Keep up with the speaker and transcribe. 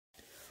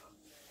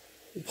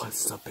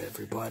What's up,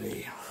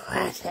 everybody?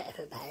 What's up,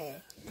 everybody?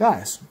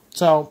 Guys,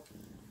 so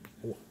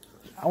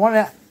I want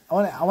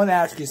to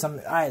ask you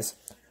something, guys.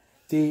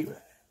 The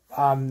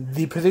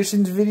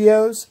predictions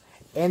videos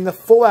and the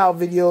full out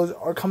videos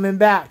are coming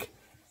back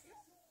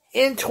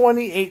in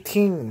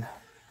 2018.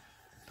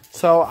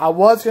 So I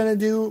was gonna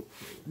do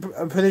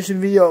a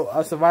prediction video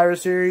of Survivor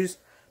Series,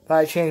 but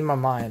I changed my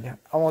mind.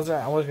 I was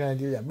gonna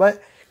do that.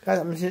 But guys,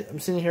 I'm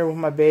sitting here with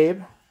my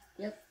babe.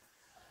 Yep.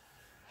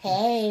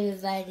 Hey,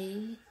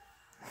 everybody.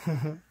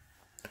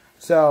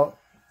 So,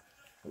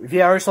 if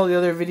you ever saw the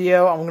other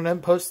video, I'm gonna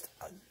post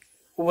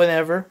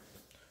whenever.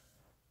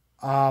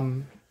 I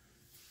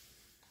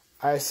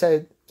asked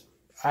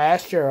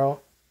Cheryl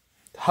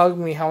to hug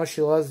me how much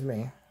she loves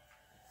me,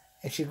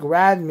 and she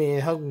grabbed me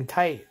and hugged me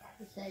tight.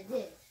 Yes, I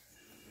did.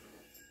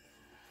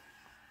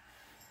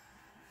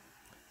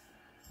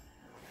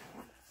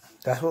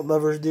 That's what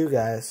lovers do,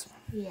 guys.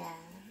 Yeah,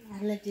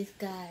 I love this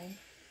guy.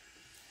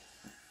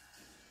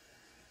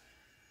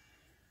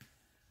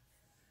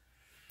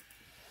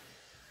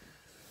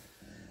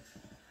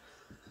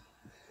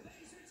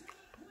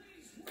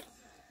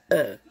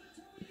 Oh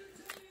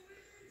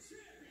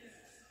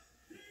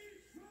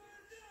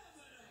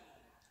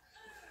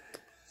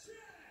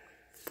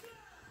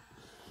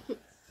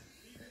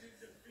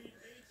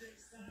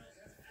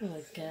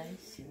my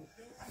gosh.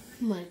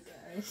 Oh my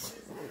gosh.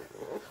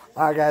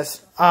 Alright,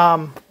 guys.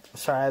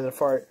 Sorry, I had a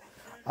fart.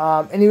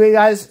 Anyway,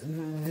 guys,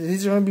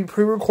 these are going to be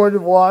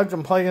pre-recorded vlogs.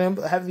 I'm probably going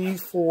to have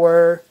these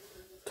for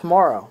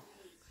tomorrow.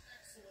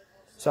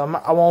 So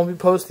I won't be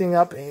posting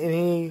up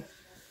any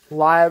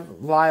live,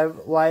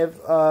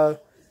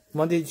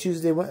 Monday,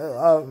 Tuesday,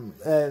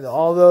 and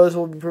all those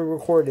will be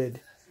pre-recorded.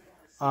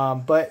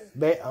 But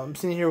I'm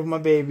sitting here with my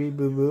baby,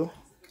 Boo Boo.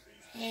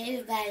 Hey,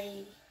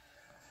 everybody.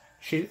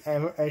 She's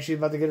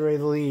about to get ready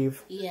to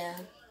leave. Yeah.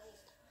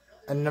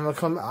 And I'm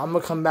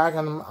gonna come back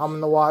and I'm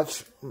gonna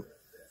watch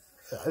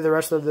the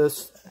rest of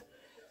this,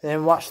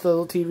 and watch the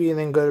little TV, and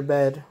then go to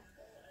bed.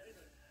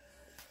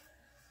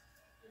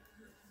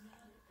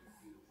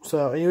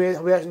 So anyway,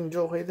 hope you guys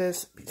enjoy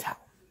this. Peace out.